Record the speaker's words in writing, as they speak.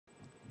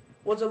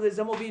What's up, this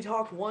MLB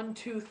Talk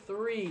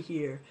 123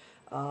 here.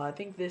 I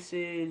think this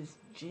is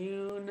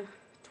June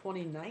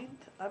 29th,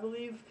 I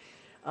believe,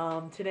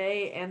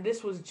 today, and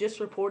this was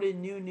just reported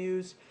new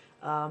news.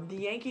 The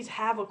Yankees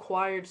have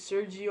acquired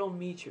Sergio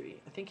Mitre.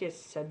 I think I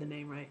said the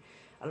name right.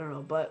 I don't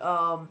know, but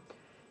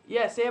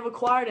yes, they have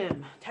acquired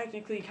him.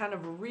 Technically, kind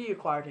of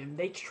reacquired him.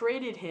 They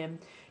traded him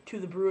to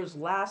the Brewers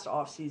last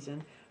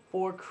offseason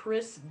for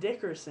Chris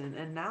Dickerson,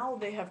 and now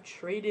they have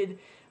traded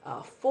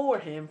for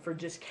him for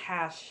just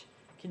cash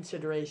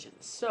consideration.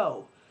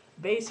 So,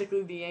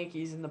 basically, the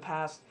Yankees in the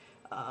past,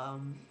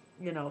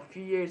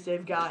 few years,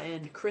 they've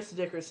gotten Chris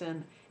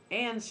Dickerson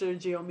and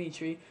Sergio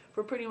Mitre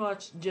for pretty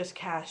much just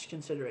cash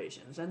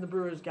considerations, and the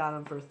Brewers got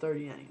him for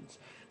 30 innings.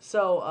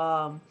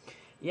 So,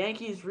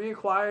 Yankees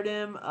reacquired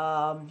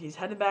him. He's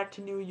headed back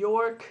to New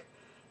York,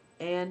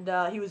 and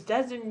he was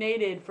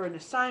designated for an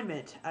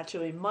assignment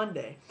actually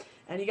Monday.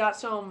 And he got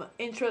some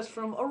interest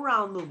from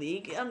around the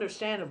league.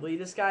 Understandably,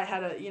 this guy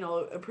had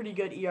a pretty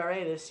good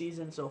ERA this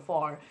season so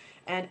far.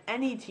 And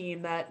any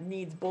team that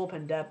needs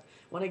bullpen depth,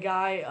 when a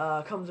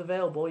guy comes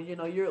available,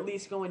 you're at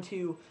least going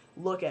to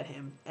look at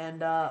him.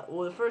 And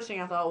the first thing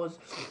I thought was,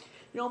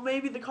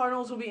 maybe the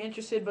Cardinals will be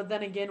interested, but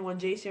then again, when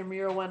J.C.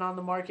 Ramirez went on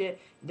the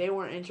market, they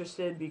weren't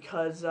interested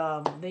because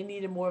they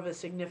needed more of a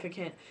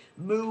significant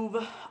move.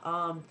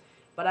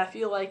 But I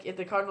feel like if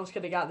the Cardinals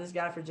could have got this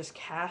guy for just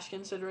cash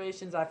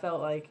considerations, I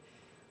felt like,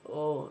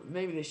 well,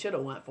 maybe they should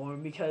have went for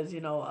him because,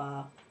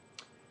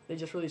 they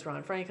just released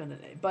Ron Franklin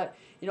today. But,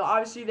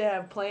 obviously they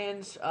have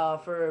plans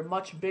for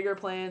much bigger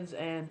plans.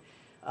 And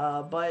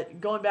but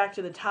going back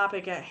to the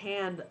topic at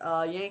hand,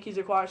 Yankees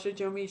acquired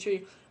Sergio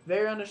Mitre.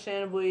 Very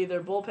understandably,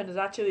 their bullpen has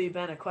actually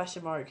been a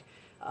question mark.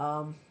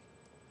 A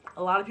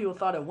lot of people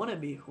thought it wouldn't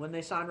be when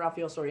they signed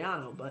Rafael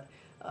Soriano, but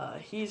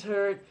he's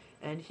hurt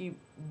and he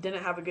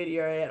didn't have a good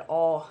ERA at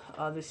all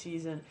this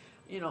season.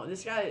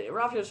 This guy,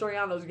 Rafael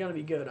Soriano, is going to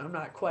be good. I'm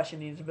not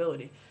questioning his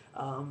ability.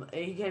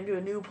 He came to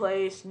a new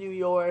place, New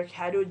York,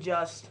 had to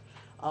adjust,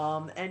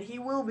 and he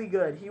will be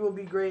good. He will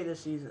be great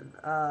this season.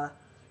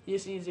 He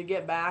just needs to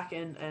get back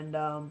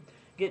and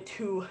get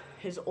to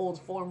his old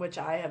form, which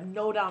I have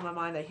no doubt in my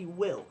mind that he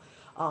will.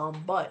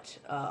 But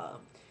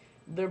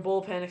their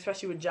bullpen,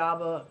 especially with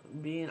Jabba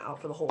being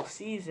out for the whole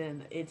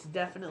season, it's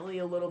definitely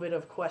a little bit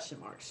of question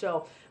mark.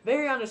 So,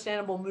 very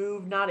understandable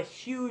move. Not a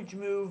huge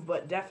move,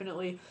 but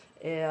definitely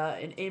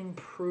an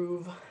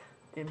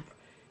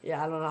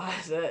yeah, I don't know.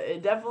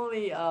 It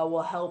definitely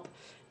will help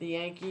the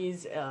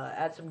Yankees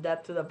add some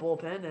depth to the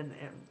bullpen, and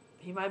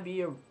he might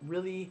be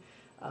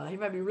he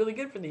might be really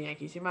good for the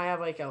Yankees. He might have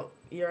like a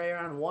ERA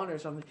around 1 or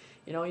something.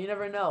 You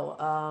never know.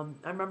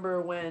 I remember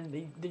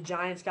when the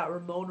Giants got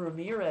Ramon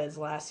Ramirez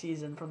last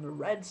season from the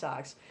Red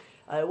Sox.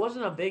 It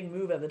wasn't a big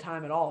move at the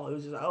time at all. It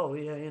was just, oh,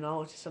 yeah,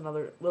 it's just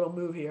another little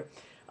move here.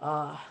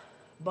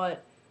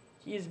 But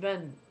he's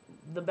been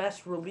the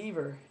best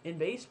reliever in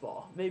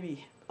baseball,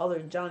 maybe other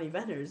than Johnny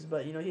Venters.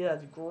 But, he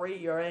has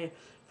great ERA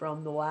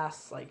from the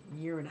last,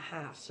 year and a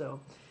half. So,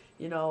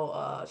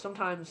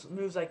 sometimes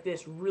moves like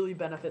this really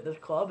benefit the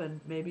club, and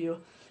maybe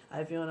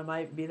I feel it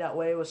might be that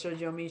way with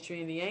Sergio Mitre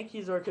and the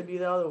Yankees, or it could be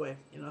the other way.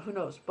 Who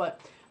knows?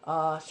 But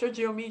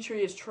Sergio Mitre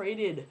is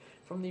traded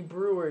from the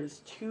Brewers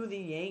to the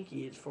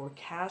Yankees for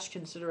cash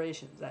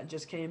considerations. That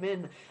just came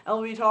in.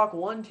 LB Talk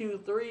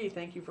 123.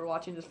 Thank you for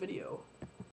watching this video.